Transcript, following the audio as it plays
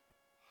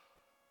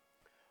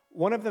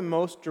One of the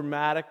most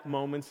dramatic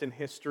moments in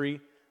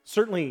history,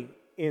 certainly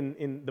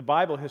in the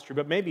Bible history,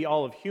 but maybe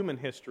all of human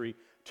history,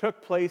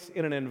 took place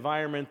in an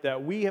environment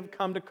that we have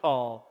come to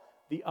call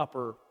the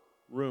upper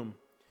room.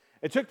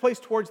 It took place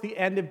towards the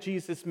end of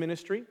Jesus'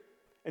 ministry.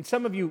 And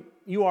some of you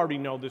already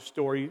know this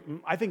story.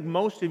 I think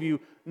most of you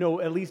know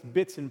at least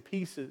bits and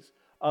pieces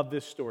of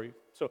this story.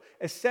 So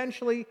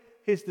essentially,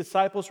 his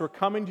disciples were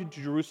coming to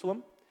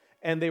Jerusalem,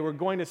 and they were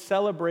going to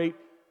celebrate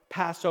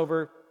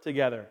Passover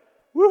together.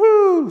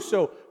 Woohoo!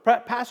 So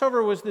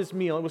Passover was this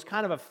meal. It was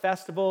kind of a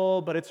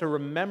festival, but it's a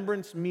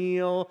remembrance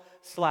meal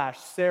 /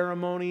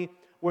 ceremony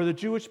where the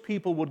Jewish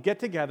people would get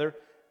together,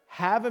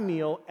 have a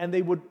meal, and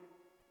they would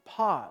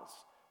pause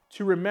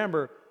to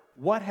remember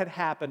what had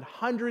happened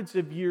hundreds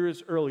of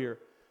years earlier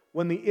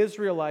when the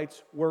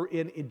Israelites were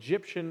in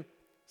Egyptian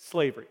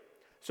slavery.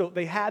 So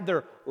they had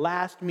their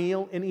last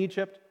meal in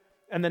Egypt,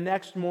 and the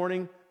next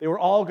morning they were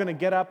all going to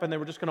get up and they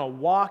were just going to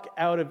walk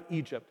out of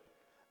Egypt.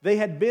 They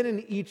had been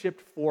in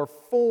Egypt for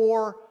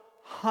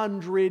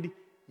 400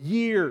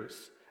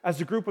 years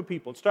as a group of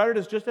people. It started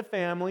as just a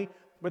family,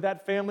 but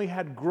that family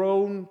had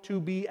grown to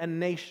be a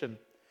nation.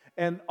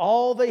 And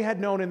all they had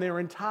known in their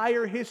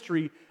entire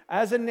history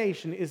as a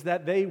nation is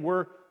that they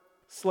were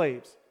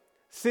slaves.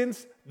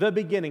 Since the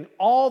beginning,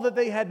 all that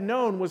they had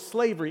known was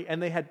slavery,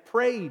 and they had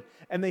prayed,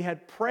 and they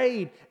had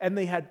prayed, and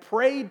they had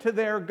prayed to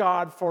their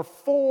God for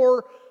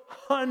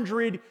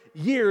 400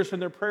 years,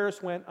 and their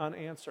prayers went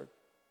unanswered.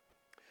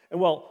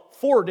 And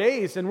 4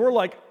 days, and we're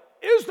like,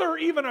 is there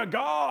even a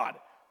God?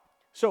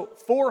 So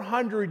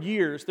 400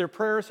 years, their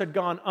prayers had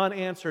gone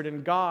unanswered,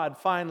 and God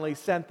finally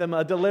sent them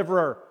a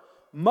deliverer,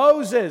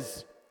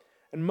 Moses.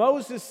 And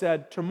Moses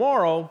said,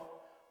 tomorrow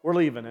we're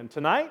leaving, and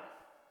tonight?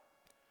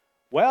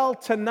 Well,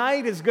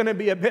 tonight is going to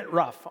be a bit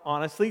rough,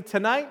 honestly.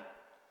 Tonight,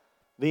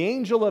 the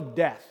angel of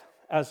death,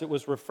 as it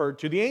was referred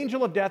to, the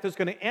angel of death is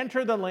going to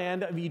enter the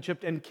land of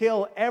Egypt and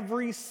kill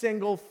every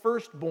single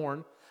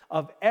firstborn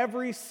of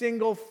every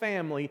single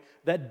family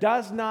that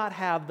does not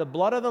have the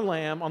blood of the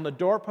lamb on the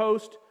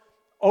doorpost,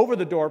 over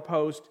the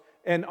doorpost,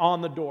 and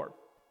on the door.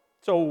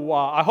 So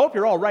I hope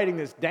you're all writing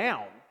this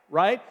down,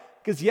 right?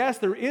 Because yes,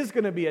 there is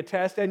going to be a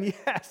test, and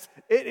yes,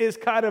 it is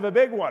kind of a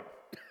big one.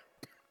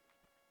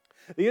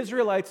 The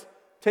Israelites,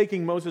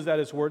 taking Moses at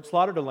his word,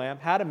 slaughtered a lamb,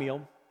 had a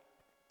meal,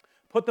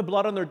 put the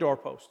blood on their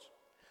doorposts.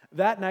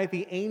 That night,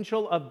 the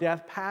angel of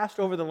death passed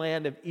over the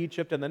land of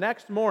Egypt, and the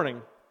next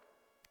morning,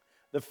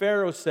 the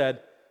Pharaoh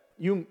said,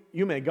 You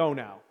may go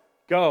now.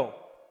 Go.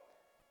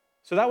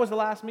 So that was the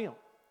last meal.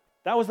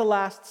 That was the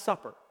last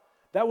supper.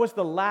 That was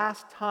the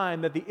last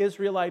time that the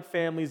Israelite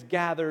families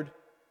gathered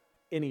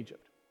in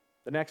Egypt.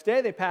 The next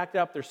day, they packed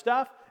up their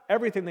stuff,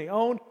 everything they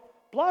owned,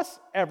 plus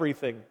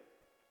everything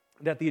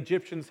that the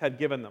Egyptians had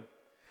given them.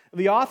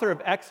 The author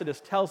of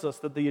Exodus tells us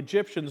that the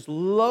Egyptians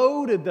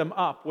loaded them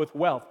up with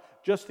wealth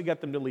just to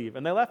get them to leave.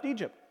 And they left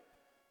Egypt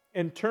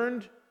and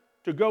turned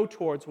to go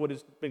towards what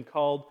has been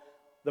called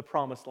the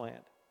Promised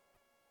Land.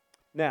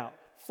 Now,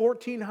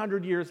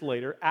 1,400 years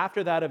later,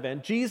 after that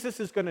event, Jesus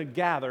is going to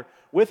gather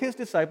with his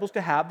disciples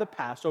to have the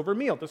Passover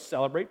meal, to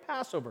celebrate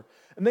Passover.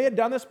 And they had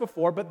done this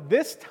before, but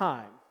this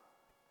time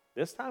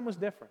was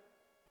different.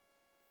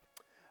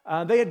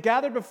 They had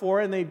gathered before,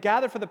 and they'd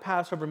gathered for the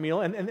Passover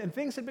meal, and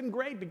things had been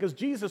great because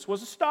Jesus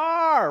was a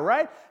star,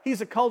 right?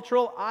 He's a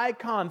cultural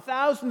icon.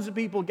 Thousands of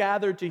people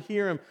gathered to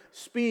hear him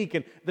speak,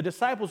 and the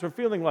disciples were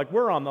feeling like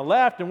we're on the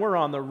left and we're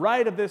on the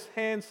right of this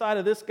hand side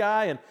of this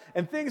guy,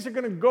 and things are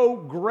going to go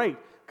great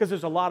because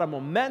there's a lot of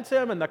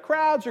momentum, and the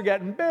crowds are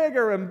getting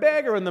bigger and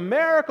bigger, and the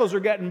miracles are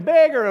getting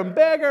bigger and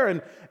bigger,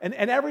 and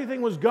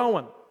everything was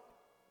going.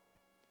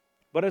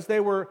 But as they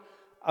were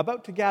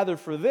about to gather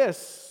for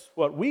this,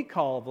 what we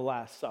call the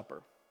Last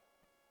Supper,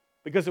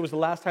 because it was the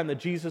last time that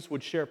Jesus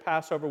would share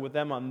Passover with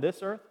them on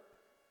this earth,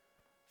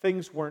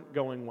 things weren't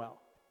going well.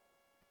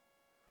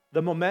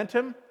 The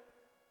momentum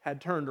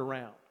had turned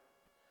around.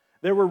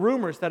 There were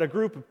rumors that a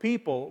group of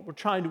people were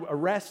trying to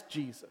arrest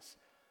Jesus,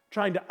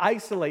 trying to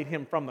isolate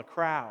him from the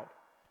crowd,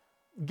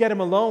 get him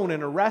alone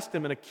and arrest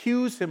him and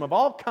accuse him of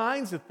all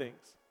kinds of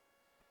things.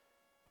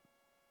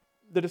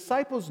 The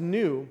disciples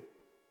knew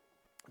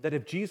that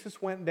if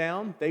Jesus went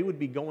down, they would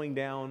be going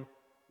down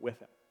with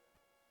him.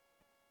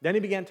 Then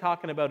he began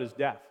talking about his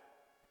death.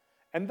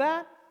 And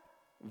that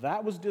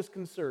was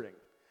disconcerting.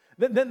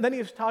 Then he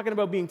was talking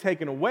about being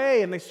taken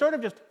away, and they sort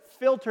of just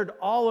filtered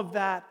all of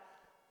that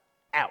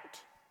out.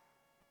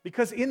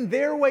 Because in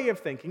their way of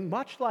thinking,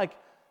 much like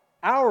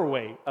our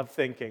way of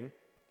thinking,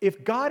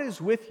 if God is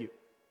with you,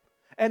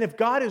 and if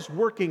God is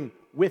working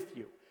with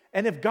you,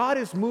 and if God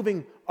is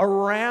moving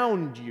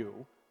around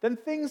you, then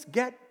things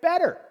get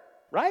better,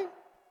 right?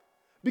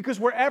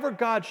 Because wherever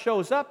God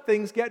shows up,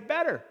 things get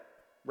better,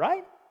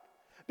 right?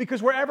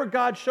 Because wherever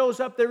God shows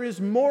up, there is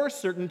more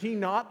certainty,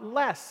 not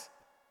less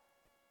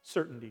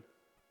certainty.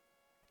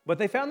 But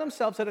they found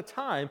themselves at a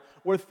time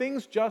where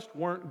things just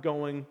weren't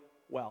going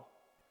well.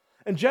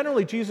 And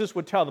generally, Jesus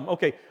would tell them,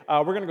 okay,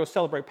 we're going to go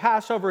celebrate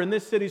Passover in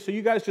this city, so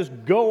you guys just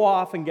go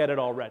off and get it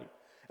all ready.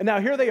 And now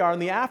here they are in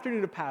the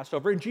afternoon of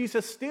Passover, and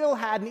Jesus still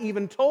hadn't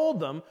even told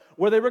them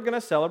where they were going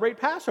to celebrate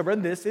Passover,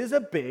 and this is a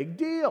big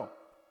deal.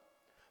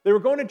 They were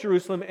going to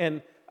Jerusalem,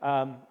 and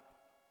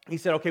he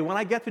said, okay, when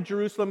I get to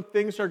Jerusalem,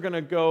 things are going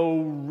to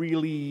go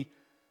really,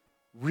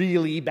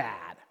 really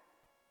bad.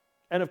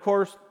 And of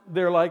course,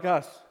 they're like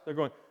us. They're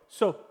going,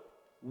 so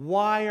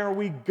why are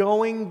we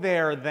going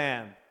there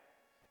then?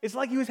 It's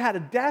like he had a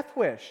death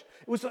wish.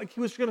 It was like he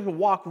was going to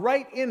walk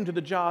right into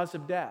the jaws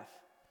of death.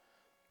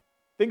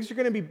 Things are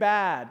going to be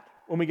bad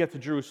when we get to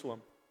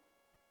Jerusalem.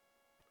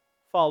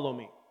 Follow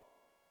me.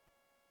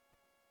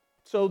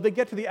 So they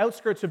get to the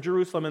outskirts of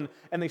Jerusalem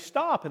and they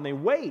stop and they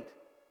wait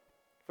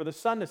for the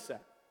sun to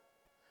set.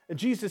 And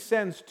Jesus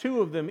sends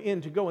two of them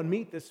in to go and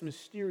meet this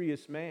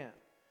mysterious man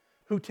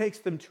who takes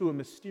them to a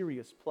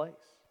mysterious place.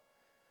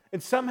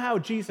 And somehow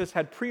Jesus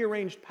had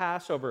prearranged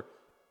Passover,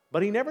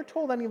 but he never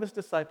told any of his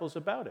disciples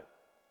about it,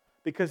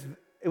 because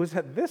it was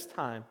at this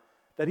time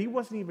that he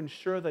wasn't even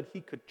sure that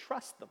he could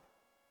trust them.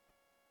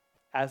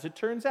 As it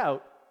turns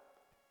out,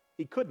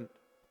 he couldn't.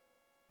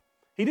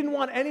 He didn't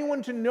want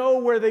anyone to know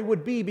where they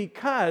would be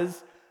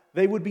because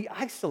they would be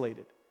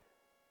isolated,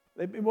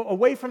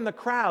 away from the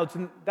crowds,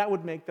 and that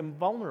would make them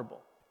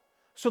vulnerable.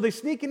 So they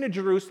sneak into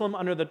Jerusalem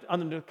under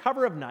the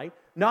cover of night,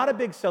 not a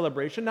big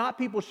celebration, not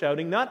people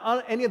shouting,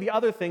 not any of the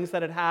other things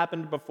that had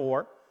happened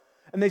before.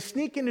 And they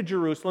sneak into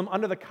Jerusalem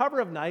under the cover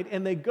of night,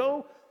 and they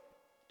go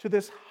to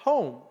this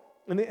home,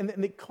 and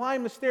they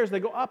climb the stairs. They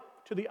go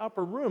up to the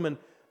upper room, and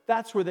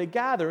that's where they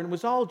gather, and it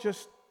was all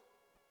just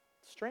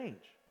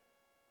strange.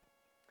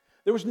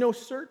 There was no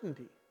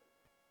certainty.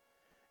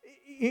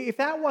 If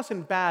that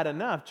wasn't bad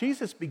enough,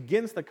 Jesus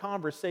begins the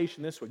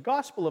conversation this way.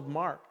 Gospel of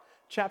Mark,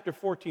 chapter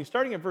 14,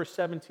 starting at verse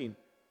 17.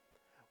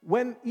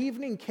 When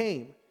evening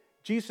came,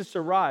 Jesus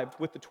arrived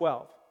with the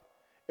 12.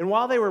 And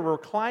while they were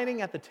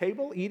reclining at the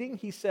table eating,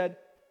 he said,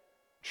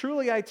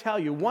 "Truly I tell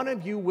you, one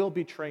of you will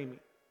betray me."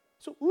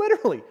 So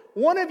literally,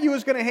 one of you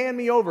is going to hand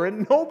me over.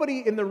 And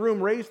nobody in the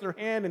room raised their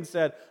hand and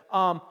said,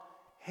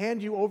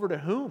 hand you over to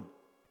whom?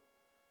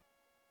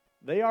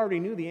 They already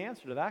knew the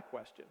answer to that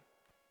question.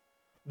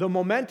 The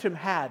momentum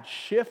had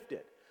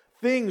shifted.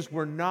 Things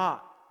were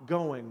not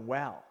going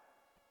well.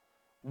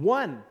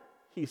 One,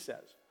 he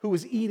says, who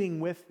was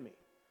eating with me.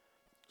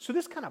 So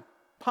this kind of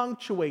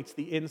punctuates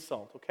the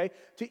insult, okay?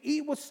 To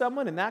eat with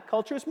someone in that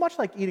culture is much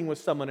like eating with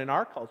someone in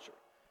our culture.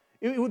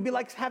 It would be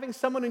like having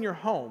someone in your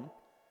home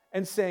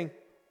and saying,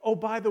 oh,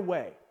 by the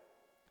way,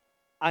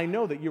 I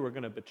know that you were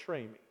going to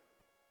betray me.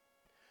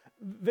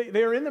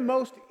 They are in the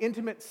most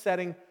intimate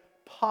setting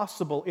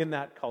possible in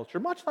that culture,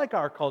 much like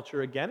our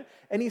culture again.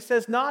 And he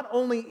says, not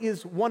only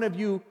is one of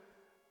you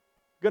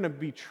going to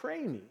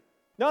betray me,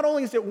 not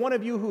only is it one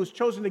of you who has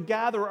chosen to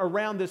gather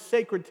around this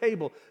sacred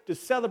table to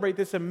celebrate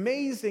this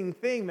amazing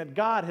thing that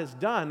God has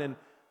done, and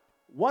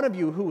one of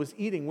you who is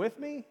eating with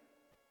me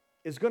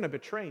is going to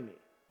betray me,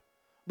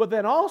 but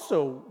then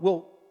also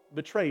will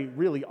betray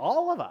really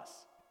all of us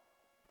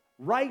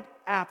right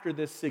after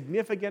this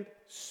significant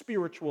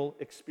spiritual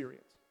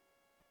experience.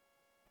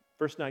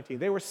 Verse 19,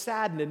 they were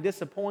saddened and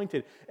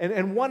disappointed,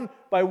 and one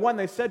by one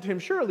they said to him,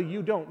 "Surely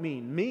you don't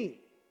mean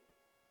me."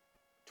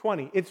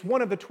 20, "It's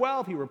one of the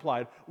 12, he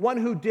replied, one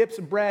who dips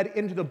bread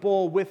into the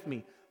bowl with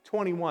me."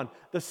 21,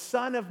 "The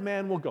Son of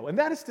Man will go." And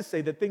that is to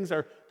say that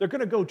they're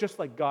going to go just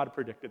like God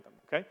predicted them,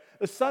 okay?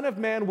 The Son of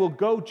Man will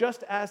go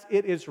just as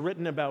it is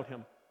written about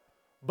him.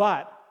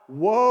 But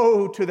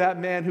woe to that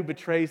man who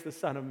betrays the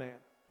Son of Man.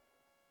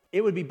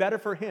 It would be better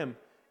for him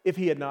if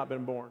he had not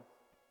been born.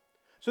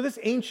 So this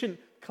ancient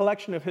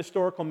collection of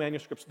historical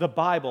manuscripts, the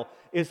Bible,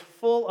 is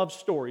full of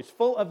stories,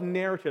 full of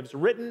narratives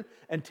written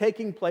and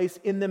taking place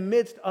in the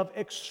midst of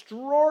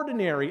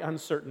extraordinary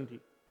uncertainty.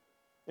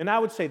 And I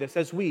would say this,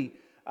 as we,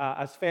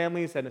 as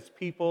families and as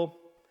people,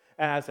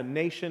 as a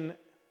nation,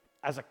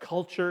 as a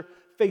culture,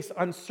 face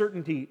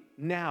uncertainty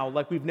now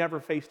like we've never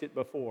faced it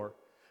before,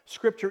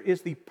 Scripture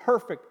is the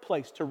perfect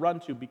place to run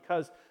to,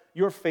 because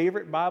your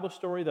favorite Bible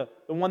story, the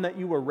one that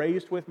you were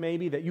raised with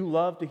maybe, that you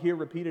love to hear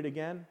repeated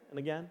again and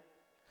again,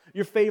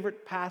 your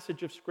favorite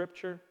passage of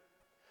Scripture,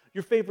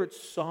 your favorite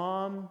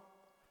psalm,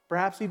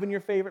 perhaps even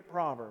your favorite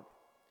proverb.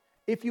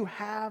 If you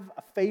have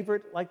a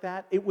favorite like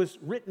that, it was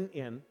written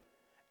in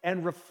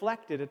and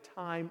reflected a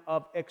time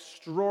of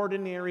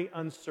extraordinary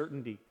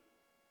uncertainty.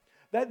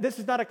 This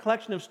is not a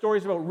collection of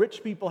stories about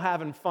rich people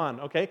having fun,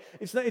 okay?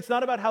 It's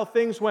not about how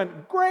things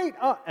went great,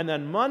 and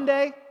then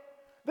Monday,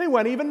 they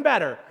went even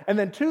better. And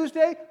then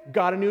Tuesday,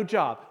 got a new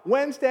job.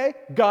 Wednesday,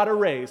 got a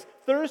raise.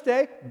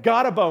 Thursday,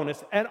 got a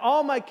bonus. And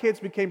all my kids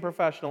became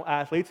professional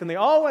athletes, and they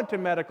all went to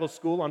medical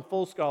school on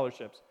full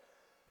scholarships.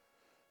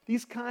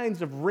 These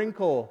kinds of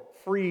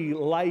wrinkle-free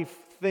life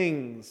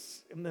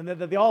things, and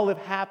they all live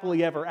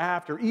happily ever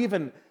after,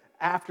 even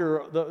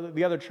after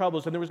the other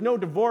troubles, and there was no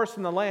divorce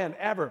in the land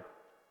ever.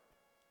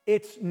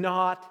 It's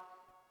not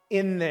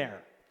in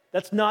there.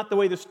 That's not the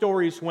way the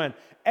stories went.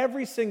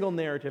 Every single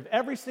narrative,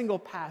 every single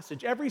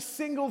passage, every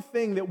single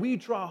thing that we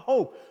draw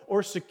hope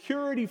or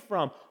security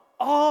from,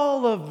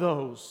 all of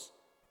those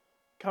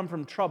come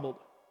from troubled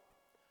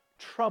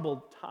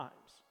times.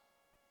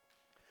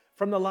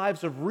 from the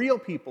lives of real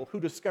people who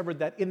discovered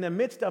that in the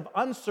midst of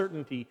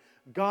uncertainty,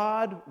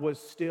 God was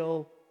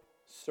still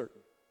certain.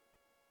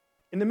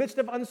 In the midst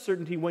of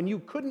uncertainty, when you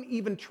couldn't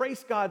even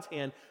trace God's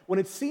hand, when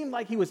it seemed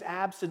like he was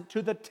absent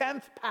to the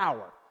 10th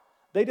power,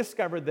 they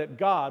discovered that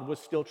God was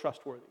still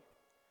trustworthy.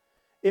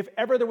 If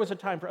ever there was a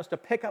time for us to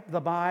pick up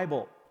the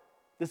Bible,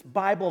 this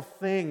Bible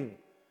thing,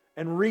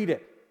 and read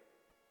it,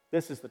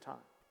 this is the time.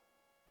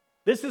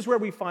 This is where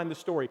we find the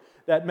story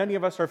that many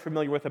of us are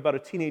familiar with about a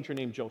teenager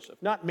named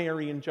Joseph. Not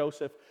Mary and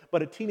Joseph,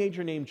 but a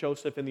teenager named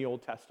Joseph in the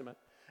Old Testament.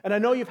 And I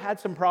know you've had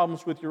some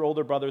problems with your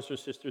older brothers or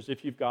sisters.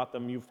 If you've got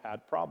them, you've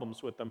had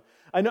problems with them.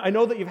 I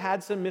know that you've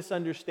had some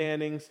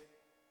misunderstandings.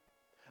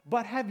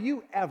 But have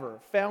you ever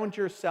found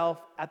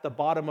yourself at the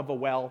bottom of a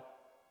well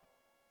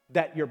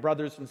that your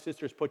brothers and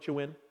sisters put you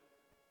in?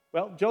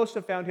 Well,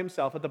 Joseph found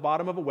himself at the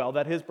bottom of a well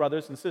that his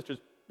brothers and sisters,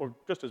 or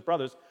just his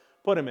brothers,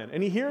 put him in.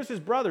 And he hears his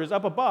brothers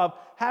up above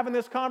having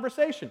this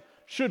conversation.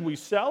 Should we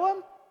sell him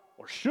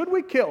or should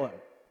we kill him?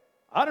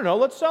 I don't know,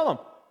 let's sell him.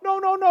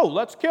 No,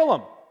 let's kill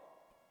him.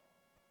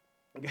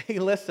 Okay,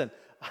 listen,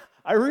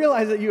 I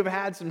realize that you've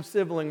had some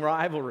sibling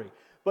rivalry,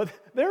 but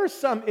there are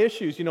some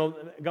issues,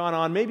 gone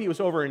on. Maybe it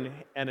was over an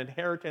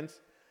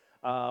inheritance,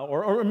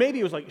 or maybe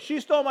it was like, she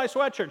stole my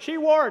sweatshirt, she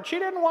wore it, she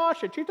didn't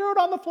wash it, she threw it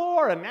on the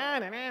floor, and nah.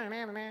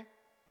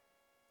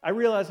 I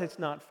realize it's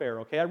not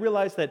fair, okay? I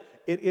realize that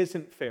it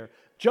isn't fair.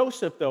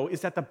 Joseph, though,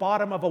 is at the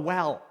bottom of a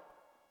well.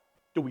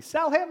 Do we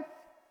sell him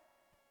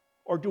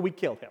or do we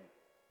kill him?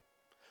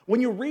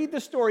 When you read the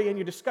story and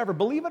you discover,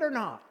 believe it or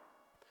not,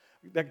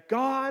 that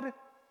God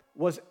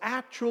was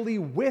actually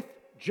with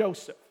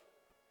Joseph.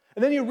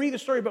 And then you read the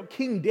story about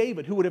King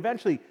David, who would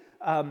eventually,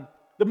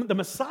 the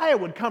Messiah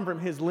would come from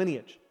his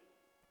lineage.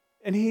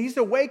 And he's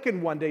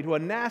awakened one day to a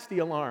nasty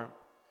alarm.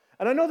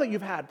 And I know that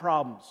you've had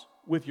problems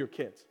with your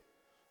kids.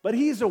 But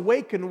he's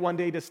awakened one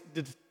day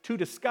to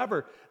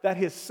discover that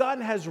his son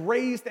has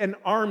raised an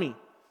army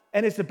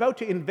and is about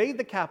to invade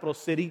the capital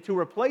city to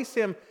replace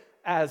him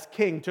as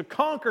king, to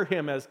conquer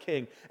him as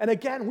king. And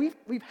again,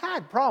 we've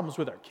had problems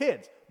with our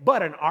kids,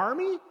 but an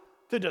army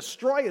to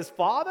destroy his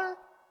father?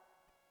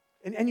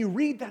 And you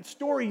read that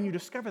story and you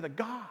discover that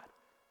God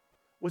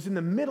was in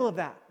the middle of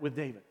that with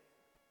David.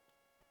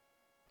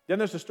 Then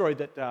there's a story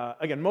that,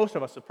 again, most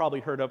of us have probably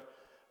heard of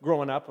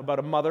growing up about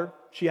a mother.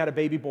 She had a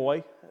baby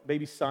boy, a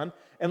baby son.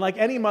 And like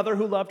any mother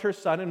who loved her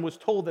son and was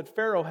told that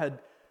Pharaoh had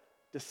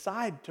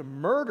decided to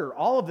murder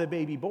all of the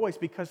baby boys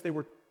because there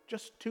were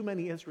just too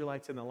many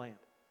Israelites in the land.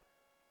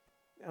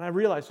 And I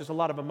realize there's a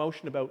lot of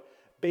emotion about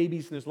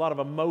babies and there's a lot of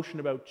emotion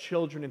about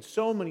children, and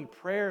so many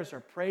prayers are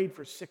prayed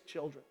for sick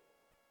children.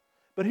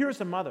 But here's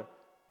a mother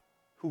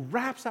who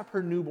wraps up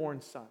her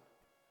newborn son,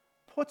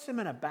 puts him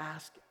in a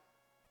basket,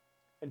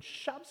 and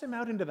shoves him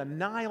out into the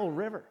Nile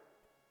River.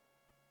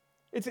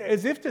 It's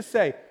as if to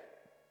say,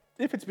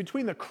 if it's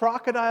between the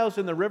crocodiles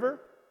in the river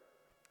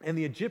and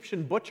the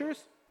Egyptian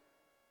butchers,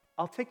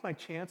 I'll take my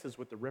chances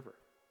with the river.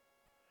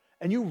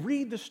 And you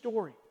read the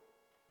story,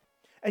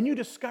 and you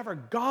discover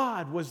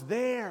God was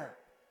there.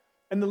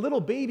 And the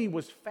little baby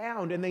was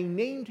found, and they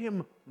named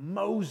him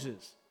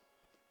Moses.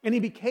 And he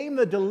became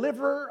the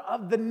deliverer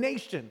of the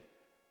nation.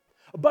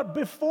 But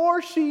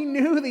before she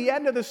knew the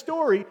end of the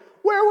story,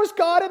 where was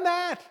God in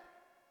that?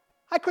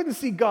 I couldn't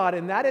see God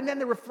in that. And then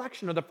the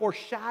reflection or the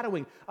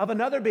foreshadowing of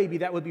another baby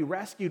that would be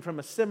rescued from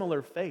a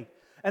similar fate.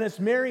 And as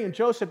Mary and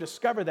Joseph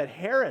discover that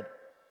Herod,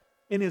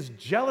 in his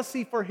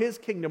jealousy for his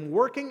kingdom,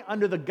 working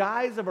under the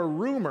guise of a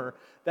rumor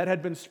that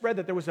had been spread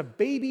that there was a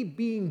baby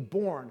being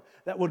born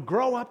that would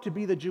grow up to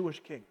be the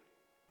Jewish king,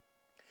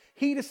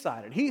 he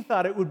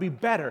thought it would be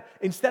better,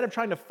 instead of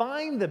trying to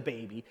find the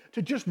baby,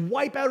 to just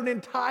wipe out an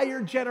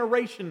entire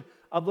generation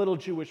of little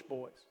Jewish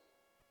boys.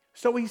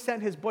 So he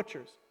sent his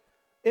butchers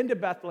into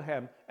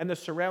Bethlehem and the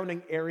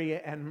surrounding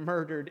area and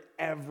murdered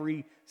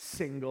every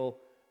single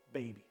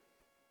baby.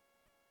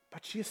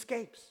 But she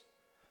escapes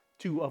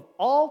to, of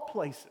all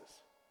places,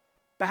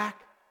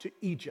 back to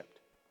Egypt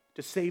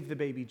to save the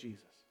baby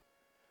Jesus.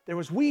 There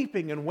was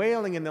weeping and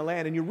wailing in the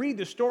land, and you read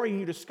the story and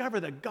you discover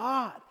that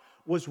God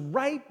was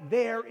right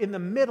there in the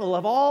middle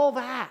of all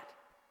that.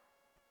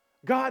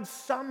 God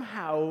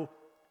somehow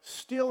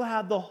still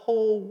had the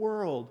whole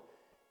world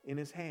in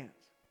his hands.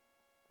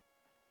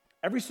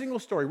 Every single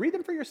story, read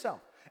them for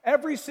yourself.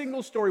 Every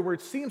single story where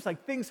it seems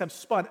like things have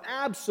spun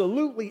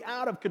absolutely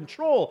out of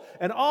control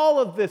and all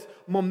of this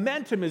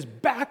momentum is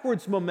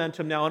backwards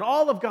momentum now, and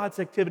all of God's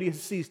activity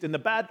has ceased, and the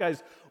bad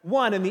guys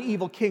won, and the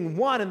evil king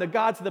won, and the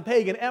gods of the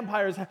pagan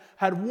empires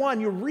had won.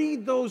 You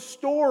read those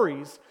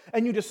stories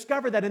and you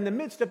discover that in the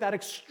midst of that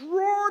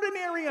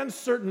extraordinary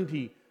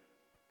uncertainty,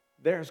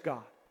 there's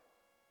God.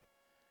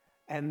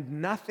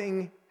 And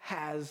nothing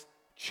has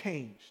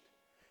changed.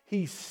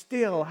 He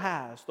still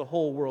has the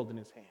whole world in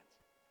his hands.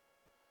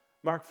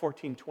 Mark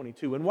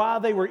 14:22. And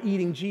while they were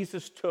eating,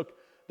 Jesus took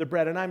the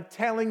bread. And I'm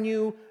telling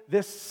you,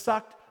 this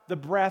sucked the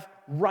breath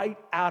right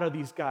out of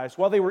these guys.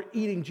 While they were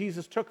eating,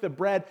 Jesus took the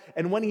bread,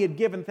 and when he had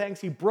given thanks,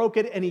 he broke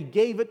it and he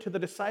gave it to the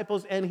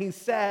disciples, and he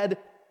said,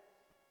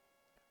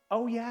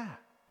 "Oh yeah,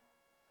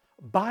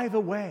 by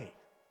the way,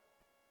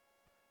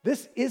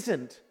 This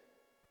isn't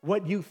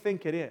what you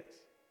think it is.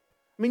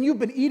 I mean, you've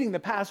been eating the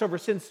Passover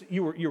since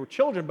you were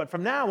children, but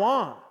from now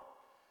on,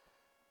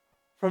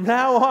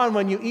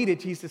 when you eat it,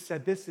 Jesus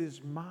said, this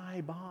is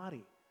my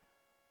body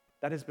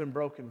that has been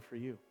broken for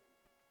you.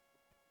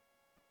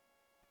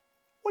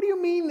 What do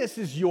you mean this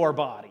is your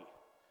body?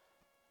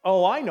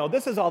 Oh, I know.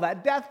 This is all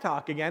that death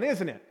talk again,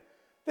 isn't it?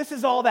 This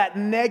is all that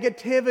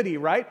negativity,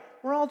 right?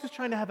 We're all just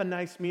trying to have a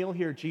nice meal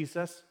here,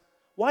 Jesus.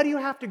 Why do you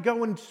have to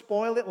go and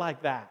spoil it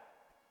like that?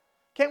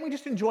 Can't we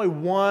just enjoy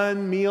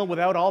one meal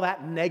without all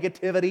that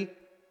negativity?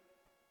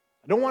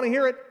 I don't want to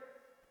hear it.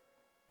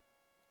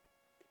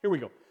 Here we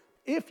go.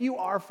 If you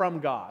are from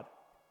God,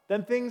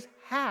 then things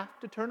have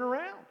to turn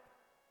around.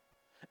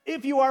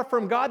 If you are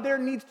from God, there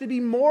needs to be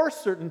more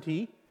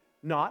certainty,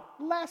 not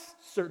less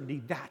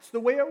certainty. That's the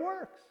way it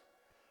works.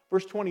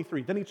 Verse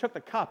 23, then he took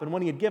the cup, and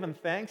when he had given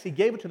thanks, he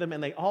gave it to them,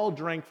 and they all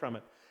drank from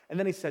it. And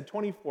then he said,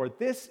 24,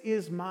 this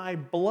is my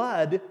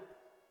blood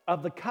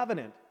of the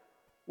covenant,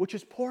 which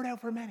is poured out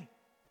for many.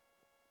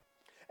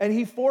 And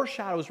he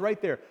foreshadows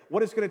right there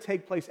what is going to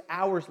take place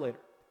hours later,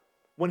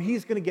 when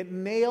he's going to get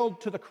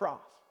nailed to the cross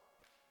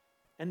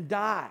and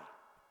die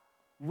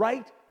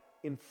right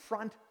in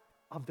front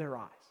of their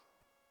eyes.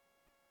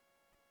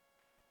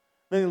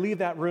 Then they leave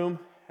that room,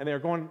 and they're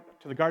going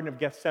to the Garden of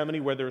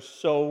Gethsemane, where there's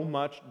so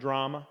much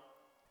drama.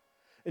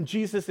 And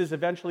Jesus is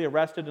eventually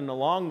arrested, and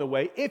along the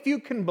way, if you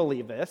can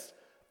believe this,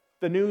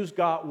 the news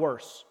got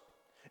worse.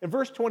 In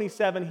verse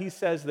 27, he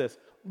says this,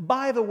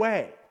 by the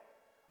way,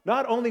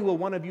 not only will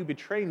one of you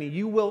betray me,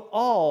 you will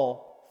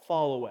all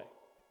fall away.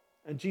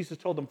 And Jesus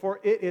told them, for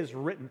it is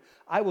written,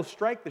 I will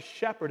strike the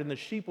shepherd, and the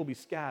sheep will be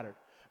scattered.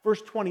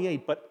 Verse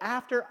 28, but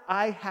after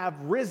I have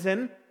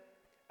risen,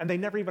 and they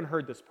never even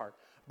heard this part,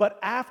 but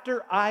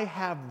after I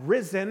have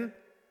risen,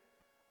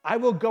 I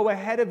will go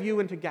ahead of you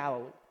into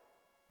Galilee.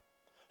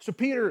 So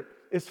Peter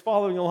is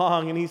following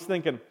along, and he's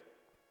thinking,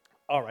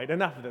 all right,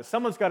 enough of this.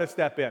 Someone's got to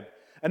step in.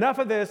 Enough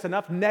of this,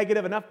 enough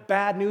negative, enough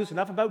bad news,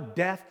 enough about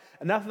death,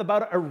 enough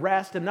about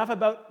arrest, enough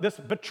about this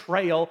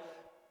betrayal.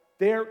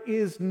 There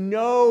is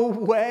no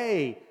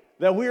way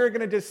that we are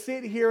going to just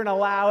sit here and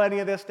allow any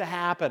of this to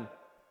happen.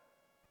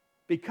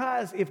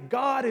 Because if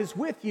God is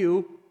with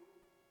you,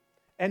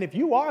 and if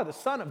you are the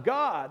Son of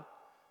God,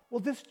 well,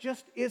 this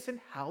just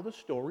isn't how the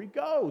story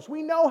goes.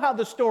 We know how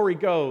the story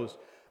goes.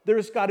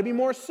 There's got to be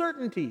more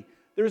certainty.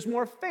 There's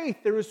more faith.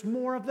 There is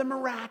more of the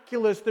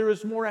miraculous. There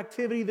is more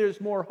activity. There's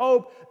more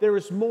hope. There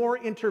is more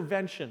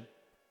intervention.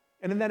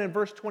 And then in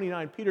verse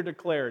 29, Peter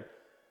declared,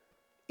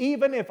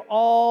 even if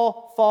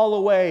all fall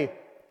away,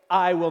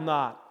 I will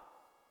not.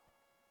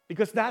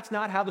 Because that's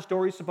not how the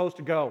story is supposed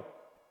to go.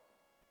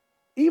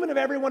 Even if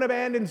everyone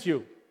abandons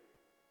you,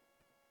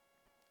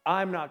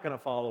 I'm not going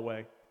to fall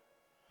away.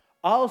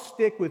 I'll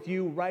stick with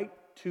you right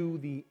to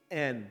the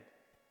end.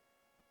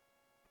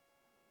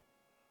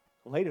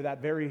 Later,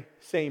 that very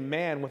same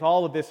man, with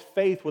all of this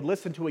faith, would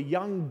listen to a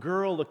young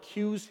girl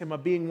accuse him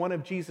of being one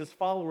of Jesus'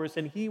 followers,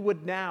 and he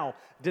would now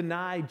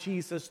deny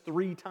Jesus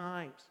 3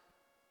 times.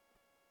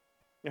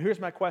 Now,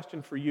 here's my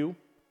question for you,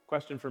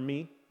 question for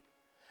me.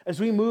 As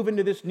we move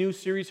into this new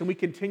series and we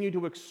continue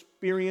to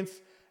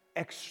experience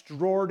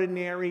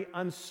extraordinary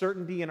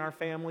uncertainty in our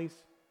families,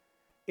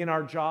 in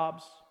our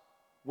jobs,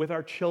 with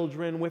our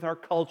children, with our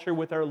culture,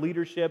 with our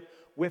leadership,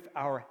 with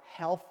our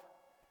health,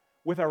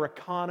 with our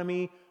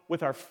economy,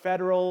 with our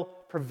federal,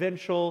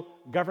 provincial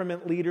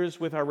government leaders,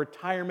 with our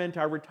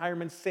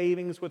retirement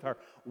savings, with our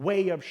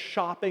way of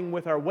shopping,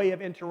 with our way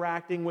of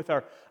interacting, with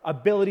our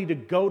ability to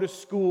go to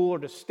school or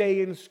to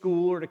stay in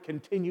school or to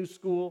continue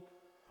school.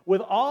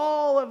 With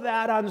all of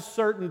that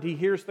uncertainty,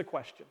 here's the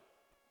question.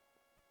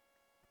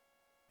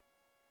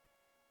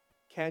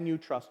 Can you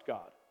trust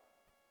God?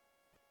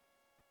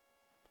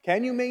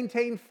 Can you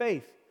maintain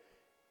faith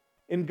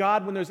in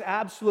God when there's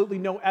absolutely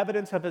no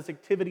evidence of His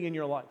activity in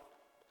your life?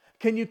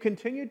 Can you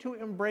continue to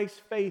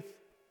embrace faith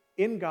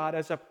in God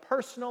as a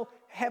personal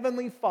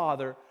heavenly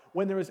Father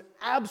when there is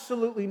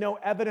absolutely no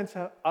evidence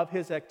of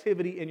His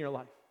activity in your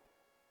life,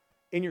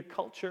 in your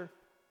culture,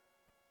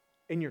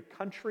 in your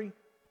country,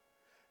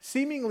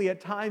 seemingly at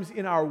times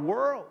in our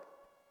world?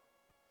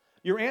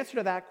 Your answer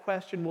to that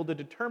question will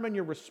determine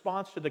your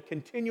response to the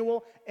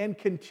continual and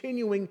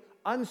continuing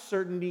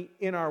uncertainty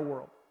in our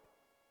world.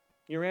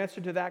 Your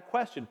answer to that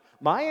question,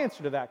 my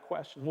answer to that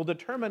question, will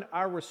determine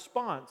our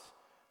response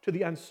to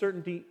the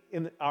uncertainty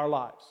in our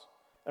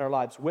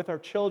lives, with our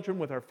children,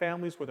 with our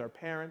families, with our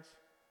parents.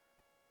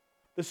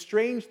 The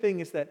strange thing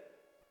is that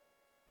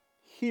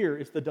here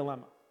is the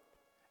dilemma.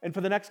 And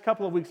for the next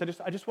couple of weeks,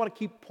 I just want to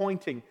keep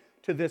pointing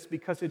to this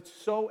because it's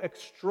so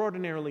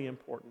extraordinarily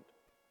important,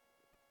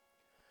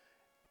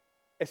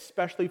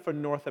 especially for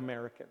North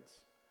Americans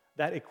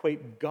that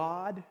equate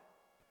God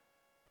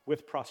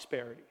with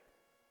prosperity.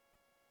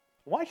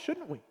 Why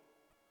shouldn't we?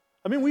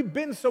 I mean, we've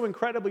been so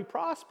incredibly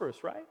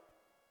prosperous, right?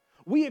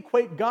 We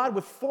equate God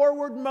with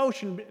forward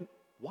motion.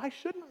 Why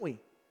shouldn't we?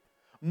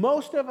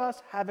 Most of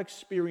us have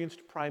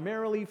experienced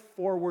primarily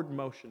forward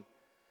motion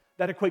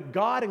that equate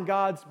God and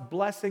God's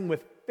blessing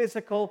with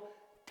physical,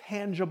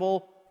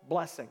 tangible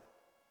blessing.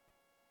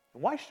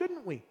 And why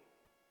shouldn't we?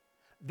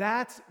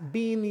 That's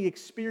been the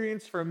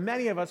experience for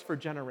many of us for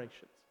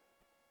generations.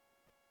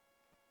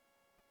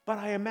 But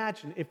I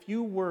imagine if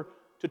you were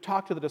to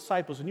talk to the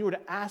disciples and you were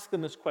to ask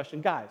them this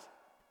question, guys,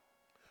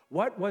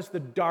 what was the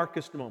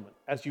darkest moment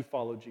as you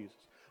followed Jesus?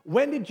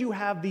 When did you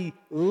have the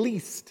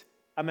least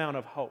amount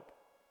of hope?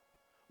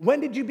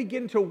 When did you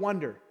begin to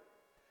wonder,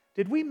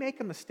 did we make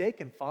a mistake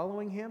in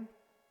following him?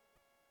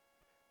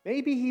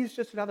 Maybe he's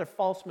just another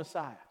false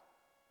Messiah.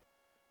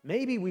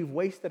 Maybe we've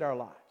wasted our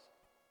lives.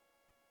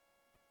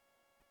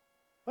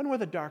 When were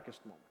the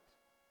darkest moments?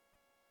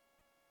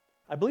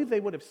 I believe they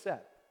would have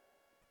said,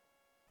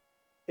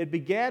 it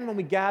began when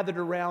we gathered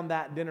around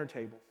that dinner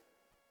table.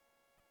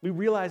 We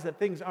realized that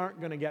things aren't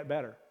going to get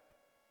better.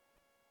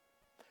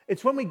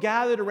 It's when we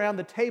gathered around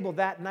the table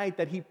that night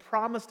that he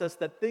promised us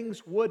that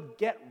things would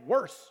get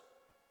worse.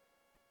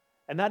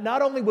 And that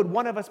not only would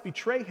one of us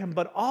betray him,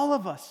 but all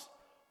of us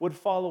would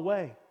fall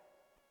away.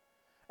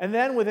 And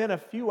then within a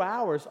few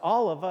hours,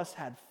 all of us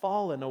had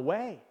fallen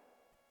away.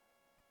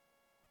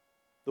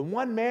 The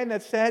one man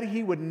that said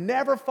he would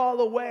never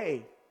fall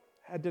away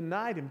had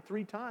denied him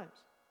 3 times.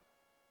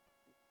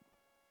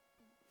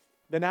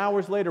 Then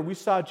hours later, we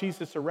saw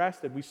Jesus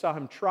arrested. We saw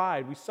him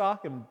tried. We saw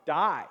him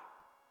die.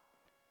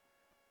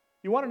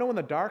 You want to know when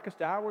the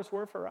darkest hours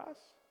were for us?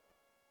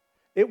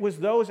 It was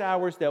those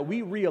hours that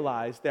we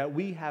realized that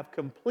we have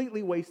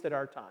completely wasted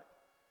our time.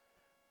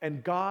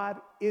 And God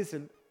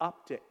isn't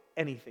up to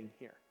anything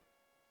here.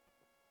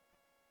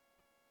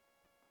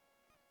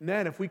 And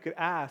then if we could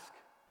ask,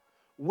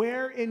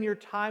 where in your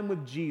time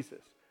with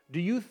Jesus do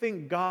you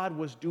think God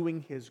was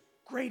doing his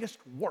greatest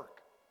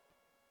work?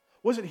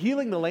 Was it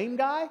healing the lame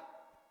guy?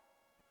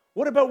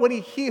 What about when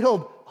he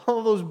healed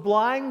all those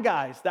blind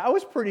guys? That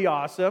was pretty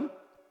awesome.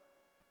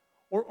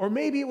 Or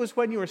maybe it was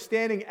when you were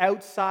standing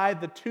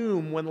outside the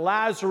tomb when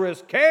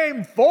Lazarus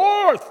came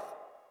forth.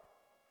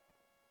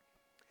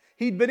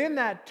 He'd been in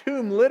that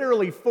tomb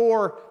literally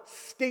 4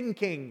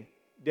 stinking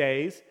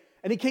days,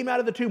 and he came out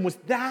of the tomb. Was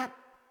that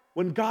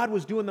when God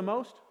was doing the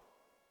most?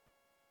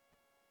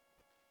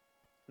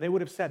 They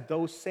would have said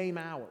those same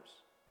hours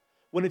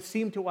when it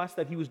seemed to us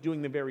that he was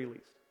doing the very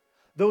least.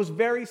 Those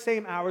very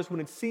same hours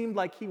when it seemed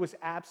like he was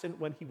absent,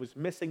 when he was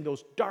missing,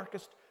 those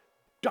darkest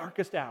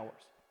hours.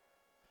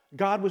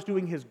 God was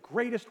doing his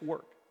greatest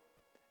work.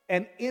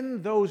 And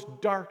in those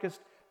darkest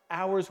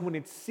hours when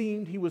it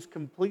seemed he was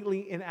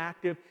completely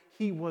inactive,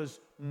 he was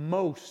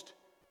most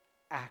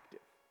active.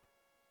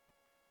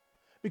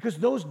 Because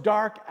those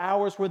dark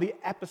hours were the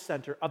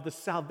epicenter of the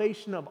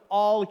salvation of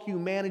all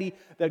humanity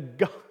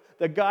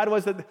that God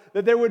was, that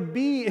there would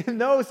be in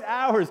those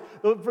hours,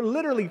 for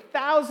literally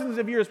thousands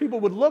of years, people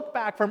would look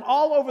back from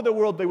all over the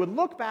world. They would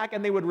look back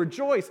and they would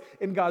rejoice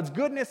in God's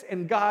goodness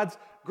and God's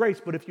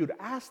grace. But if you'd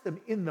asked them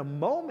in the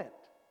moment,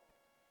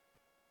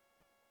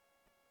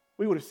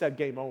 we would have said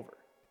game over.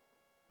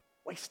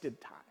 Wasted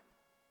time.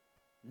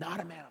 Not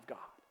a man of God.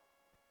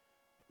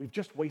 We've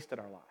just wasted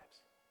our lives.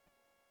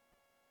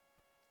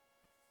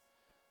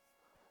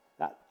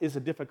 That is a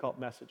difficult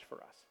message for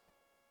us.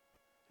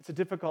 It's a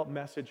difficult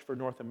message for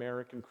North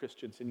American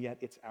Christians, and yet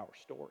it's our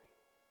story.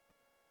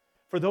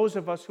 For those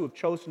of us who have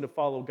chosen to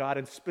follow God,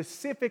 and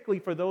specifically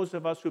for those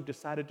of us who have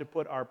decided to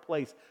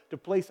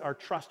place our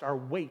trust, our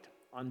weight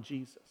on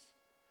Jesus.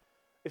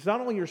 It's not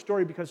only your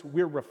story because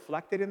we're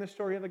reflected in the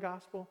story of the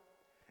gospel,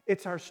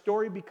 it's our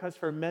story because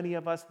for many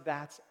of us,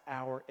 that's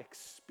our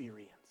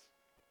experience.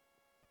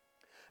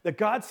 That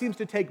God seems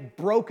to take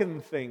broken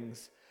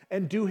things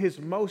and do his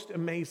most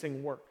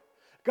amazing work.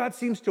 God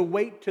seems to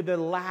wait to the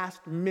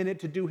last minute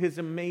to do his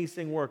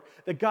amazing work.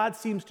 That God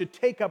seems to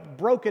take up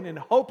broken and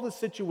hopeless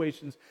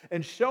situations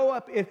and show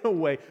up in a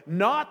way,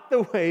 not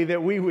the way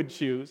that we would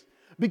choose,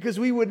 because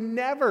we would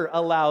never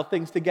allow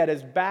things to get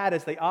as bad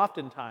as they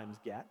oftentimes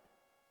get.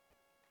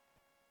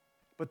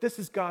 But this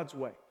is God's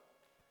way.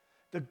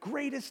 The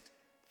greatest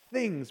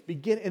things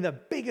begin in the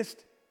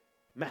biggest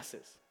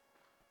messes.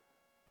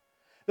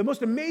 The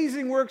most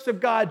amazing works of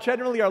God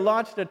generally are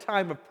launched at a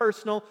time of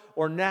personal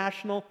or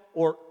national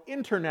or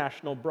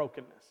international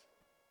brokenness.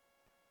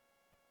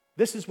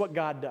 This is what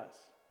God does.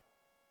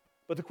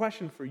 But the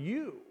question for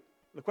you,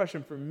 the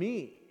question for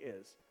me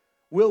is,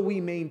 will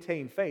we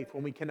maintain faith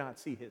when we cannot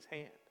see his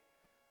hand?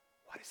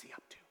 What is he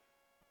up to?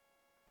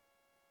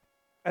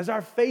 As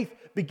our faith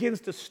begins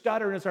to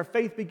stutter, and as our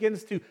faith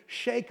begins to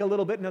shake a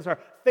little bit, and as our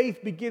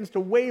faith begins to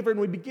waver, and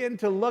we begin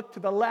to look to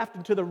the left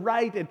and to the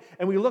right, and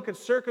we look at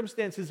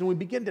circumstances, and we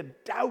begin to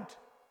doubt,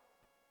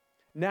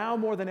 now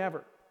more than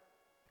ever,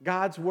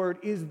 God's word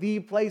is the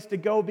place to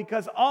go,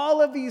 because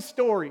all of these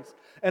stories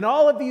and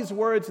all of these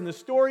words in the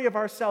story of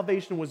our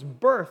salvation was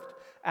birthed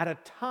at a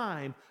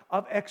time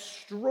of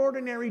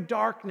extraordinary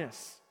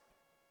darkness,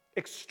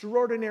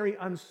 extraordinary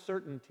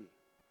uncertainty.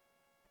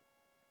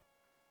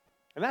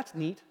 And that's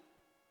neat.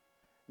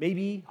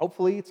 Maybe,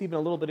 hopefully, it's even a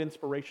little bit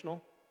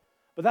inspirational.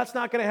 But that's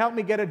not going to help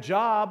me get a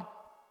job.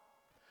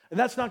 And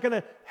that's not going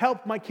to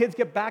help my kids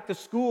get back to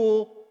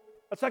school.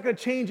 That's not going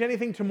to change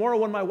anything tomorrow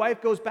when my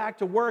wife goes back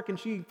to work and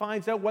she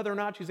finds out whether or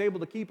not she's able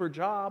to keep her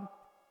job.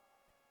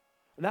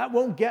 And that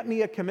won't get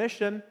me a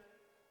commission.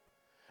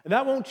 And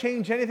that won't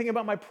change anything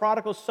about my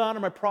prodigal son or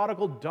my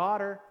prodigal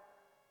daughter.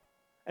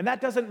 And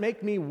that doesn't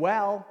make me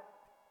well.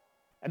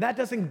 And that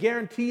doesn't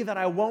guarantee that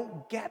I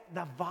won't get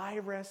the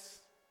virus.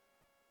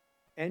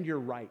 And you're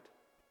right.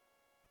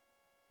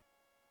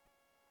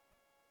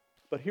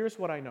 But here's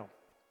what I know.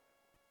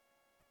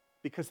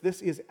 Because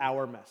this is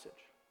our message.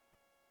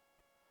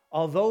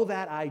 Although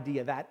that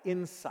idea, that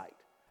insight,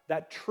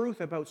 that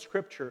truth about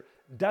Scripture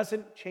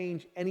doesn't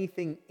change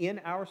anything in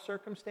our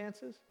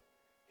circumstances,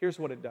 here's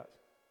what it does.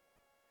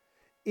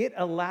 It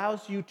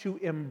allows you to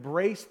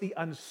embrace the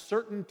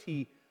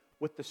uncertainty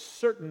with the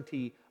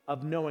certainty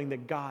of knowing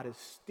that God is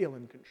still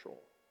in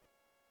control.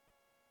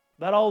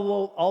 That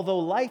although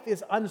life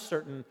is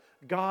uncertain,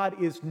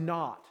 God is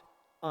not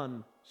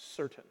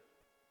uncertain.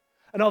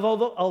 And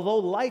although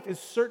life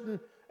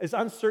is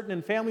uncertain,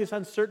 and family is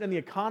uncertain, and the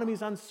economy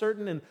is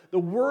uncertain, and the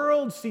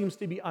world seems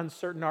to be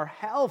uncertain, our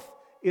health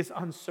is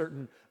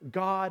uncertain,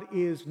 God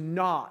is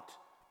not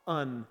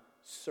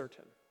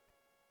uncertain.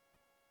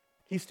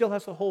 He still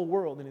has the whole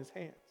world in his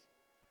hands.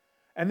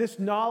 And this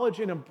knowledge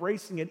and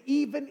embracing it,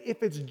 even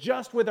if it's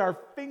just with our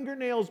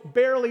fingernails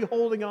barely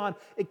holding on,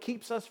 it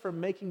keeps us from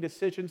making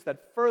decisions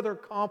that further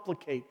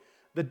complicate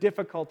the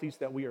difficulties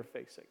that we are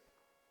facing.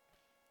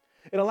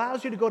 It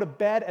allows you to go to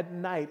bed at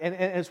night, and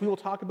as we will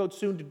talk about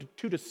soon,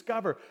 to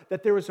discover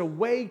that there is a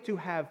way to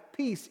have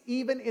peace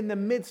even in the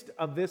midst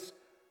of this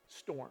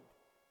storm.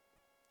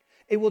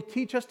 It will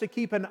teach us to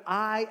keep an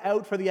eye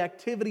out for the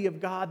activity of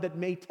God that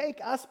may take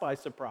us by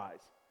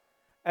surprise,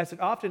 as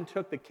it often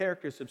took the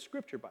characters of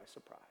Scripture by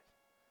surprise.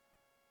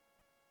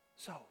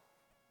 So,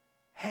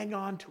 hang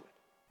on to it.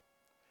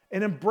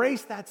 And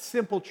embrace that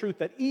simple truth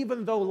that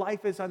even though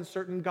life is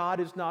uncertain, God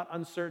is not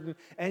uncertain,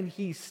 and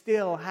He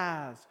still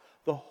has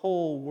the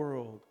whole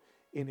world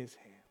in His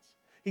hands.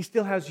 He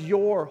still has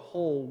your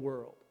whole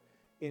world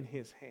in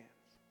His hands.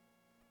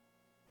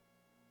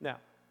 Now,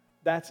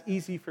 that's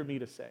easy for me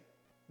to say,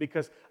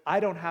 because I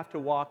don't have to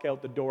walk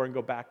out the door and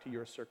go back to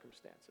your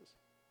circumstances.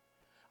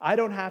 I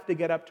don't have to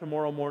get up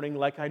tomorrow morning,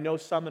 like I know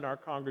some in our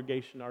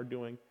congregation are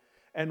doing,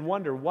 and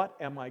wonder, what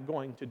am I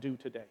going to do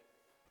today?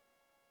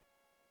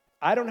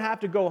 I don't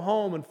have to go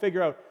home and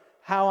figure out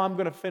how I'm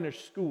going to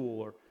finish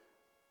school.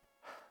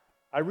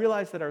 I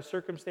realize that our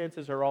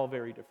circumstances are all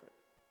very different.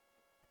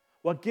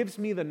 What gives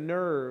me the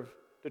nerve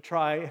to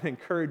try and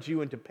encourage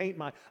you and to paint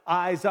my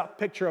eyes up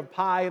picture of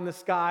pie in the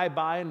sky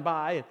by and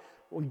by,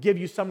 and give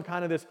you some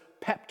kind of this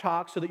pep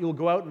talk so that you'll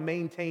go out and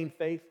maintain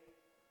faith?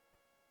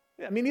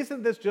 I mean,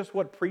 isn't this just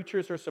what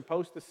preachers are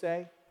supposed to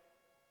say?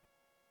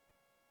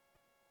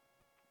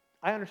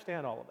 I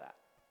understand all of that.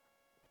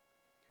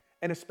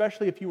 And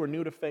especially if you were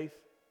new to faith,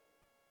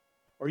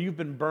 or you've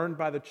been burned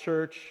by the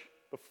church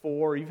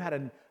before, or you've had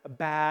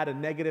a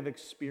negative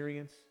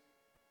experience,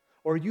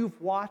 or you've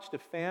watched a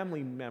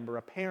family member,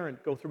 a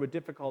parent, go through a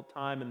difficult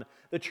time, and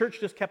the church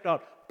just kept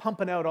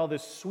pumping out all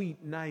this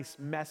sweet, nice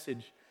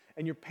message,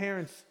 and your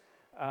parents,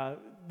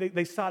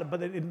 they saw it,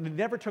 but it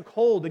never took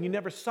hold, and you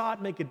never saw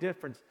it make a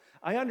difference.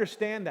 I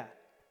understand that.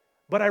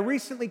 But I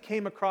recently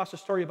came across a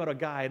story about a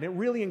guy, and it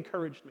really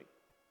encouraged me.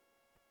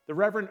 The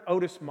Reverend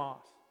Otis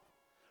Moss.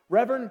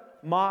 Reverend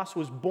Moss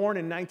was born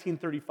in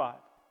 1935,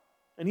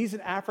 and he's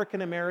an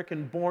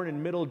African-American born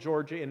in Middle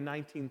Georgia in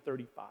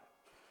 1935.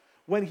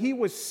 When he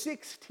was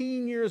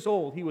 16 years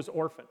old, he was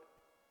orphaned.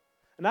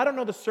 And I don't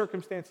know the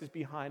circumstances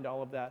behind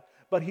all of that,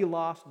 but he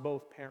lost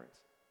both parents.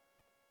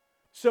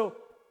 So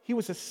he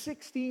was a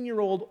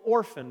 16-year-old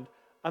orphaned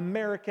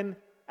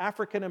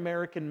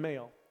African-American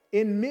male.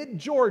 In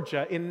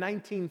mid-Georgia in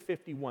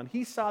 1951,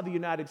 he saw the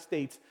United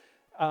States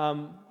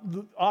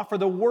offer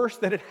the worst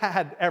that it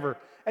had ever.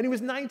 And he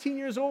was 19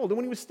 years old. And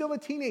when he was still a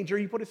teenager,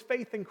 he put his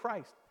faith in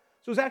Christ.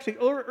 So it was actually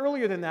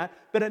earlier than that,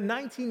 but at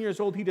 19 years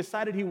old, he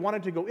decided he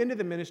wanted to go into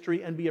the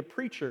ministry and be a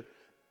preacher.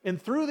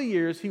 And through the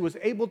years, he was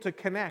able to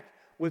connect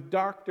with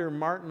Dr.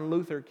 Martin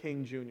Luther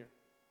King Jr.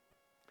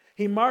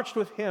 He marched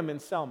with him in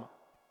Selma.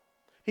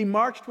 He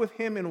marched with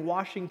him in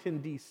Washington,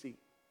 D.C.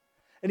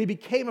 And he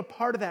became a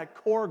part of that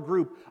core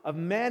group of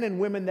men and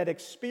women that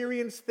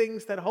experienced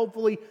things that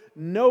hopefully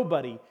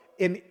nobody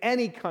in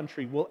any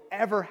country will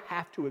ever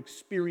have to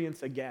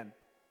experience again.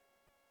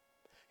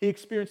 He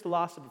experienced the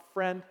loss of a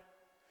friend.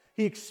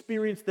 He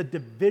experienced the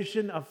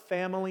division of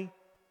family.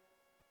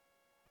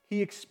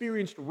 He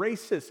experienced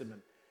racism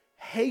and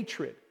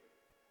hatred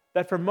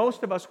that for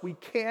most of us we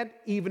can't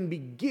even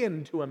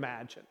begin to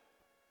imagine.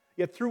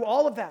 Yet through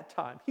all of that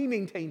time, he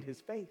maintained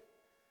his faith.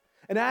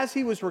 And as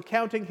he was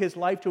recounting his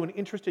life to an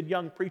interested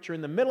young preacher,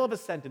 in the middle of a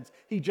sentence,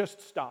 he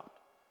just stopped.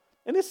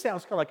 And this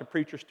sounds kind of like a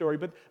preacher story,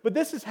 but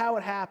this is how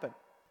it happened.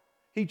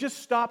 He just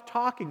stopped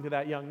talking to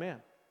that young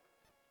man.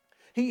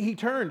 He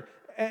turned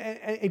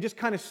and he just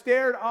kind of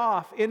stared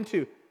off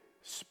into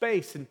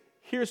space. And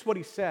here's what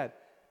he said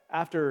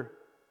after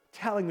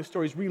telling the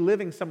stories,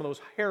 reliving some of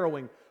those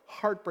harrowing,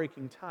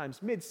 heartbreaking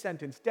times.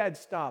 Mid-sentence, dead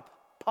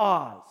stop,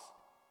 pause,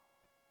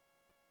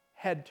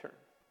 head turn.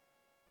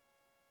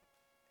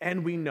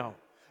 And we know,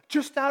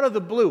 just out of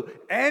the blue,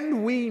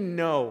 and we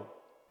know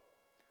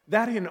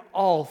that in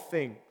all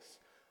things,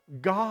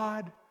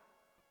 God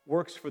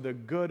works for the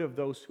good of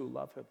those who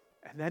love him.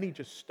 And then he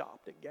just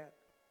stopped again.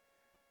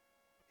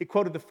 He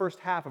quoted the first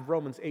half of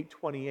Romans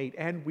 8:28,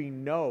 and we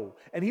know.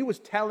 And he was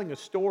telling a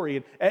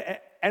story,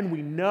 and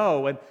we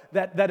know, and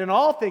that in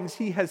all things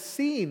he has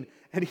seen,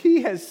 and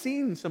he has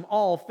seen some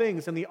all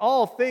things, and the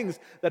all things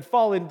that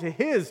fall into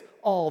his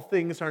all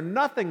things are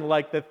nothing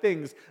like the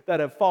things that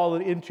have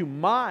fallen into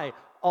my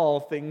all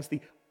things.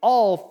 The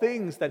all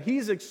things that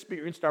he's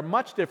experienced are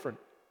much different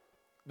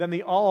than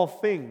the all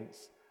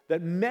things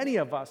that many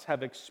of us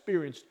have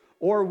experienced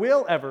or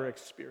will ever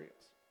experience.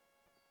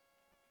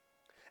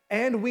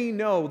 And we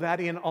know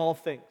that in all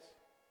things,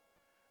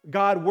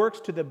 God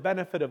works to the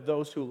benefit of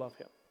those who love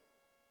him.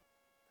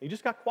 He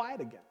just got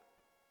quiet again.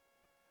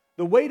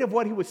 The weight of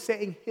what he was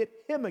saying hit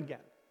him again.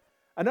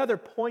 Another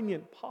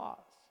poignant pause.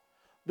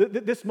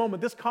 This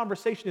moment, this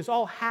conversation is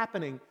all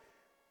happening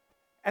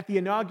at the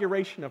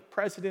inauguration of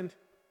President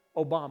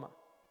Obama.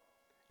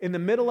 In the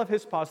middle of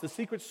his pause, the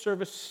Secret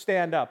Service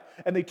stand up,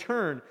 and they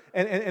turn,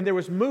 and there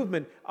was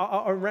movement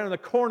around the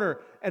corner,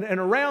 and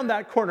around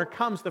that corner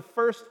comes the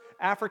first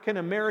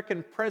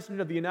African-American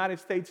president of the United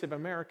States of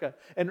America,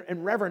 and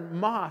Reverend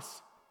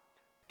Moss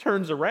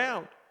turns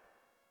around.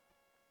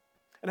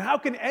 And how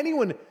can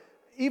anyone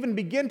even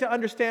begin to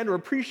understand or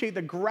appreciate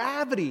the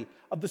gravity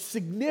of the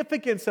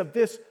significance of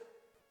this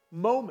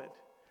moment?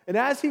 And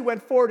as he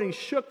went forward and he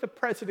shook the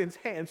president's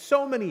hand,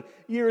 so many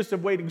years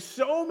of waiting,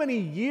 so many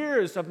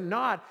years of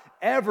not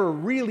ever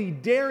really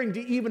daring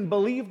to even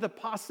believe the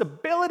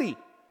possibility.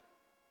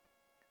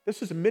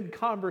 This is a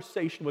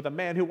mid-conversation with a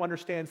man who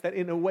understands that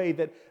in a way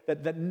that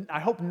I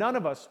hope none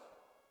of us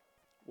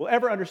will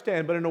ever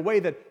understand, but in a way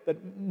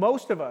that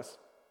most of us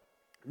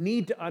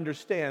need to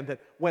understand, that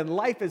when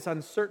life is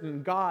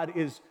uncertain, God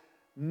is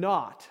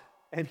not,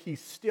 and he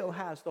still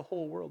has the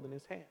whole world in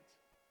his hands.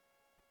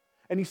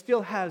 And he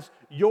still has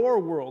your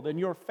world and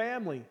your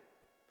family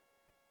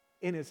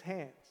in his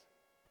hands.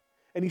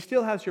 And he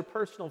still has your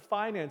personal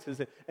finances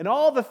and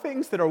all the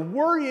things that are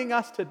worrying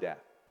us to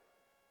death.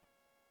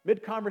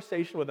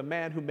 Mid-conversation with a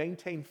man who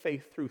maintained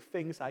faith through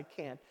things I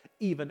can't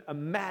even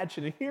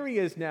imagine. And here he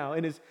is now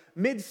in his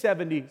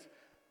mid-70s,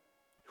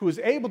 who is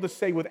able to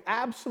say with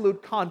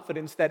absolute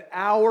confidence that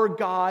our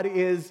God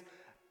is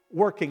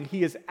working,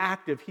 he is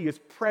active, he is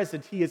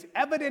present, he is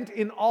evident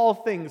in all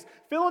things.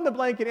 Fill in the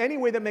blank in any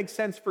way that makes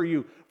sense for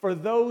you. For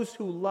those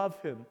who love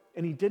him,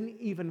 and he didn't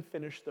even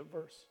finish the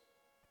verse,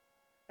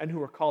 and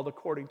who are called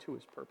according to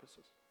his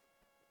purposes.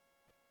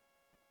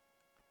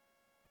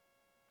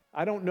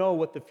 I don't know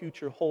what the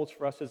future holds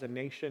for us as a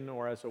nation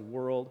or as a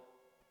world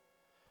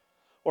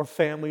or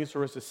families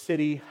or as a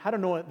city. I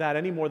don't know that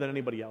any more than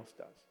anybody else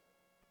does.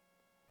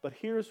 But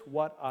here's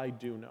what I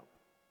do know.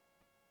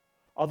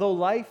 Although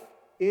life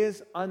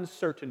is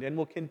uncertain and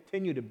will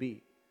continue to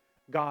be,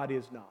 God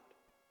is not.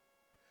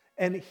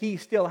 And he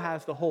still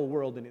has the whole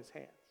world in his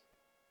hands.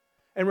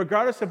 And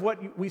regardless of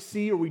what we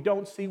see or we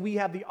don't see, we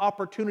have the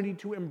opportunity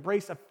to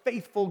embrace a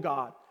faithful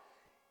God,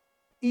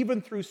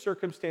 even through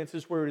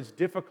circumstances where it is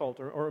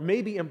difficult or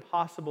maybe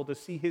impossible to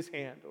see his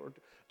hand or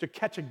to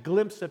catch a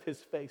glimpse of his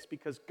face,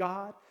 because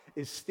God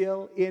is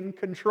still in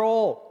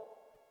control.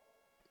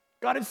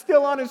 God is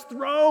still on his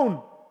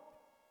throne.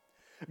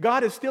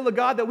 God is still a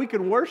God that we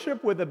can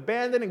worship with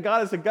abandon, and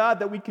God is a God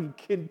that we can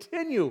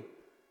continue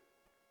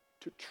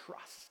to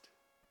trust.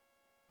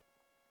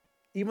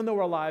 Even though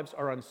our lives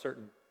are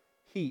uncertain,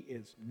 he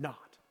is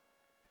not.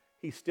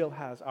 He still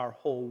has our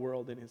whole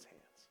world in his hands.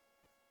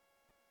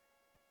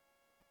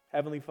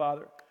 Heavenly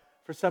Father,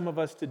 for some of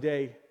us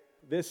today,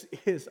 this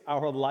is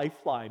our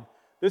lifeline.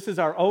 This is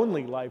our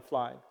only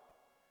lifeline.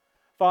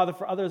 Father,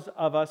 for others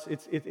of us,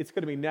 it's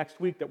going to be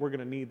next week that we're going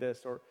to need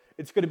this, or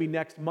it's going to be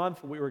next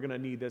month we were going to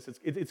need this.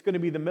 It's going to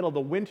be the middle of the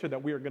winter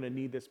that we are going to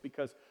need this,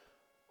 because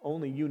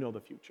only you know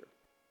the future.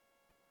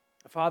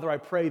 Father, I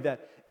pray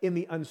that in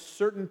the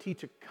uncertainty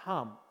to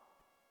come,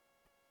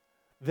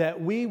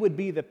 that we would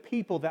be the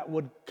people that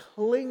would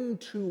cling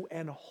to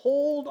and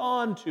hold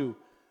on to,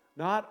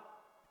 not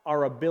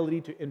our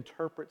ability to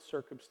interpret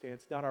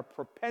circumstance, not our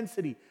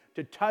propensity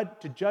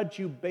to judge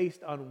you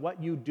based on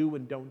what you do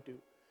and don't do,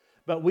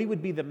 but we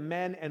would be the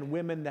men and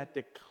women that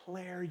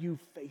declare you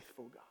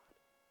faithful, God.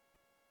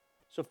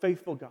 So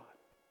faithful God,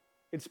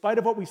 in spite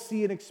of what we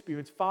see and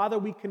experience, Father,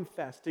 we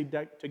confess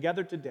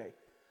together today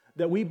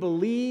that we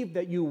believe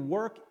that you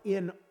work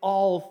in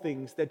all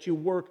things, that you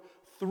work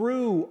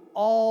through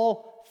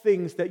all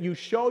things, that you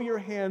show your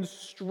hand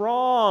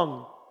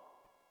strong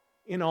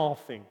in all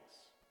things,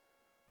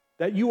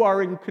 that you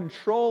are in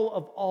control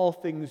of all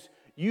things.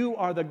 You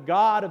are the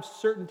God of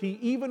certainty,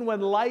 even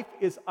when life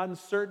is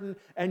uncertain,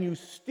 and you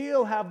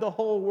still have the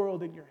whole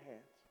world in your hands.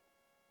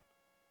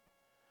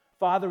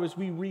 Father, as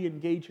we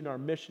re-engage in our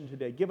mission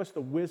today, give us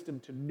the wisdom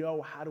to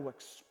know how to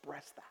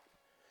express that,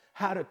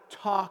 how to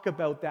talk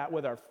about that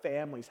with our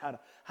families, how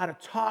to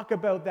talk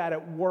about that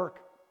at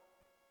work,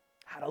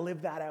 how to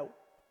live that out.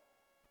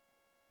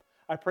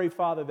 I pray,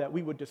 Father, that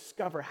we would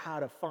discover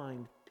how to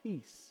find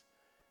peace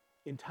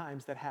in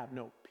times that have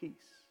no peace.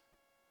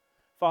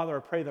 Father,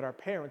 I pray that our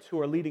parents who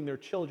are leading their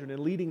children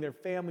and leading their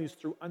families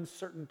through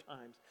uncertain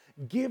times,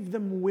 give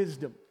them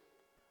wisdom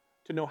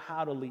to know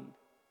how to lead.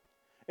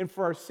 And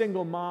for our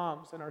single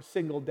moms and our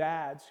single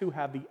dads who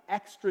have the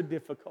extra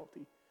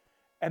difficulty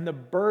and the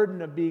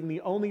burden of being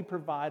the only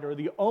provider,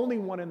 the only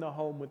one in the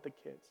home with the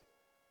kids,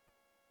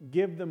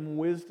 give them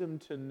wisdom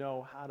to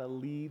know how to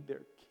lead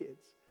their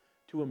kids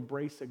to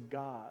embrace a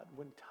God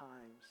when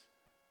times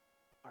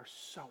are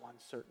so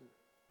uncertain.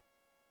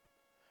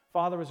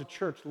 Father, as a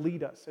church,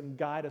 lead us and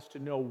guide us to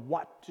know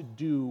what to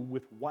do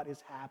with what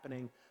is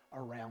happening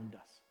around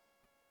us.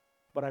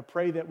 But I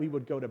pray that we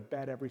would go to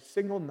bed every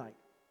single night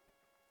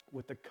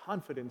with the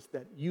confidence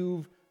that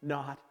you've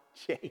not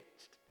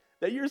changed,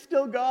 that you're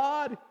still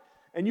God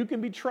and you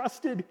can be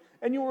trusted,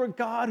 and you are a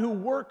God who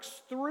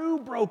works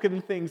through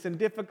broken things and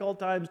difficult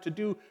times to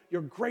do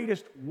your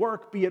greatest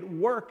work, be at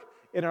work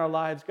in our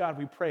lives. God,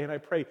 we pray, and I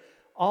pray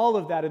all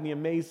of that in the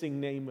amazing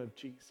name of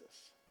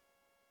Jesus.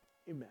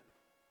 Amen.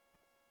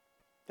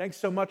 Thanks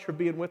so much for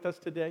being with us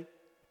today.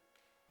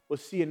 We'll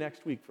see you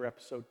next week for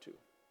episode 2.